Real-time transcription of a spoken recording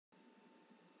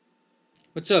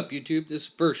What's up, YouTube? This is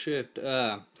First Shift.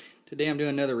 Today I'm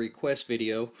doing another request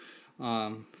video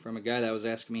from a guy that was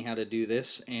asking me how to do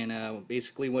this, and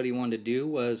basically what he wanted to do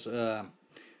was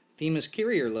theme his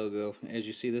carrier logo. As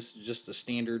you see, this is just a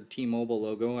standard T-Mobile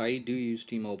logo. I do use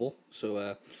T-Mobile,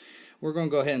 so we're going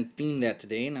to go ahead and theme that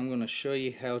today, and I'm going to show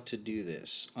you how to do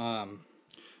this.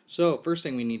 So first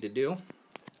thing we need to do is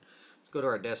go to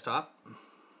our desktop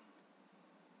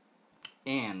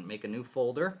and make a new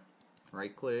folder.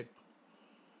 Right click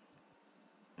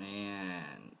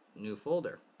and new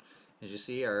folder. As you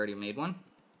see, I already made one,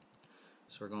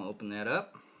 so we're going to open that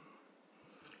up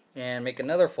and make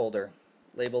another folder.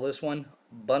 Label this one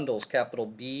bundles, capital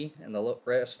B, and the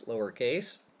rest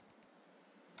lowercase.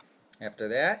 After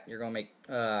that, you're going to make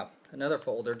another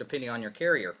folder depending on your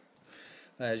carrier.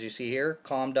 As you see here,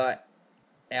 com.apple.Unknown,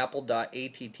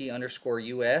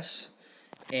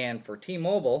 and for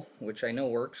T-Mobile, which I know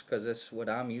works because this is what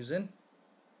I'm using,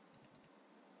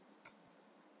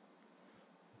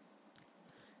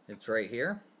 it's right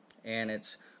here, and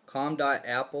it's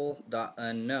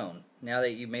com.apple.Unknown. Now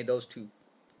that you've made those two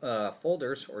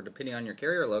folders, or depending on your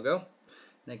carrier logo,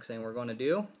 next thing we're going to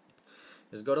do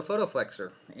is go to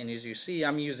PhotoFlexer. And as you see,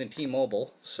 I'm using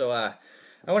T-Mobile, so I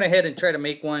went ahead and tried to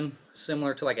make one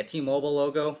similar to like a T-Mobile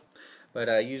logo, but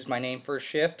I used my name First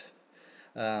Shift.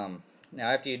 Now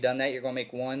after you've done that, you're going to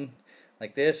make one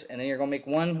like this, and then you're going to make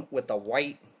one with the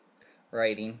white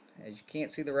writing. As you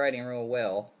can't see the writing real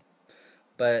well,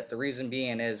 but the reason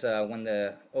being is when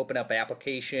the open up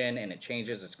application and it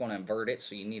changes, it's going to invert it,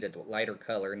 so you need a lighter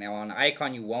color. Now on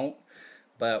icon you won't,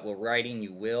 but with writing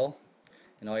you will.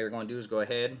 And all you're going to do is go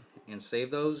ahead and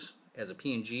save those as a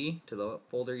PNG to the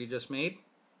folder you just made.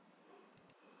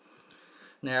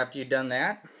 Now after you've done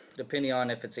that, depending on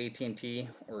if it's AT&T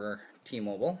or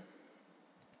T-Mobile,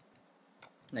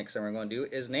 next thing we're going to do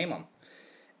is name them.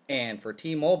 And for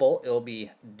T-Mobile, it'll be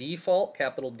default,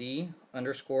 capital D,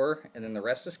 underscore, and then the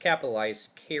rest is capitalized,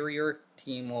 carrier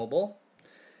T-Mobile.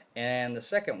 And the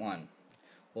second one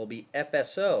will be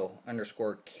FSO,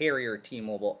 underscore, carrier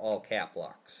T-Mobile, all cap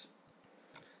locks.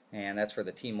 And that's for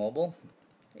the T-Mobile.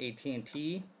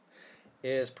 AT&T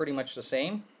is pretty much the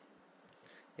same.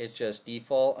 It's just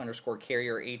default, underscore,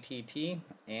 carrier ATT,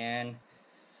 and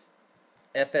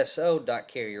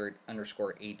FSO.carrier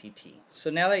underscore ATT. So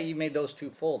now that you've made those two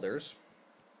folders,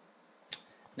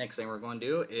 next thing we're going to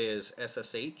do is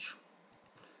SSH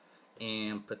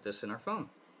and put this in our phone.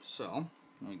 So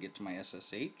let me get to my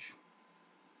SSH.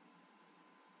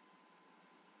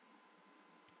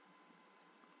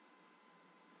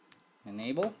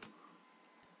 Enable.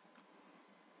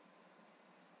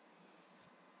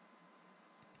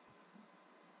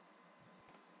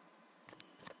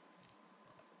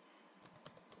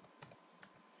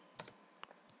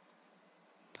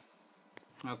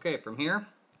 Okay, from here,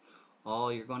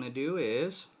 all you're going to do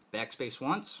is backspace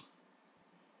once,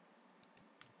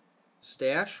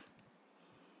 stash,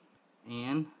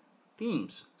 and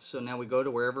themes. So now we go to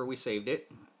wherever we saved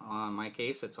it. On my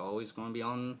case, it's always going to be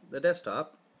on the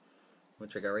desktop,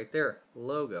 which I got right there,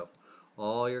 logo.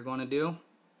 All you're going to do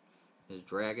is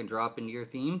drag and drop into your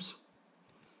themes,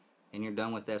 and you're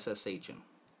done with SSHing.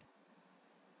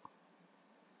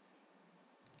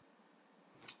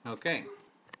 Okay.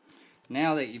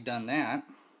 Now that you've done that,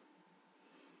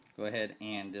 go ahead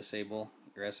and disable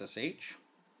your SSH,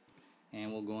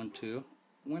 and we'll go into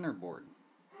WinterBoard.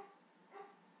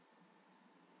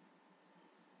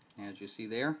 As you see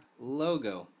there,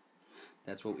 logo.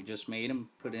 That's what we just made and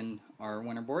put in our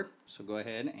WinterBoard. So go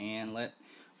ahead and let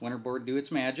WinterBoard do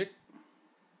its magic.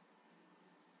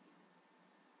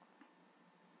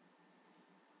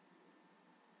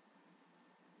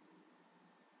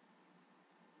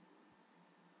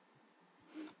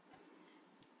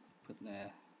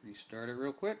 Restart it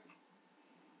real quick.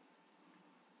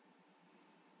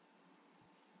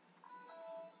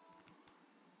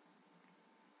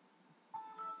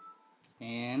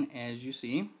 And as you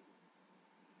see,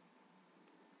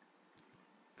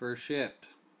 First Shift.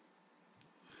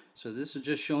 So this is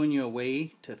just showing you a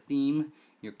way to theme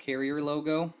your carrier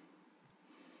logo.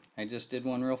 I just did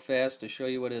one real fast to show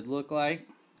you what it'd look like.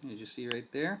 As you see right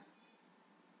there,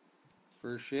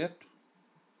 First Shift.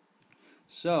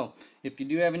 So, if you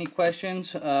do have any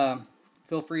questions,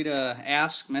 feel free to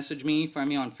ask, message me, find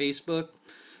me on Facebook.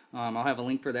 I'll have a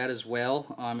link for that as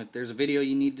well. If there's a video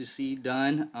you need to see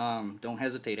done, don't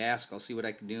hesitate to ask. I'll see what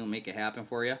I can do and make it happen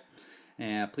for you.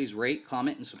 And please rate,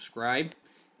 comment, and subscribe.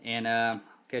 And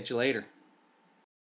catch you later.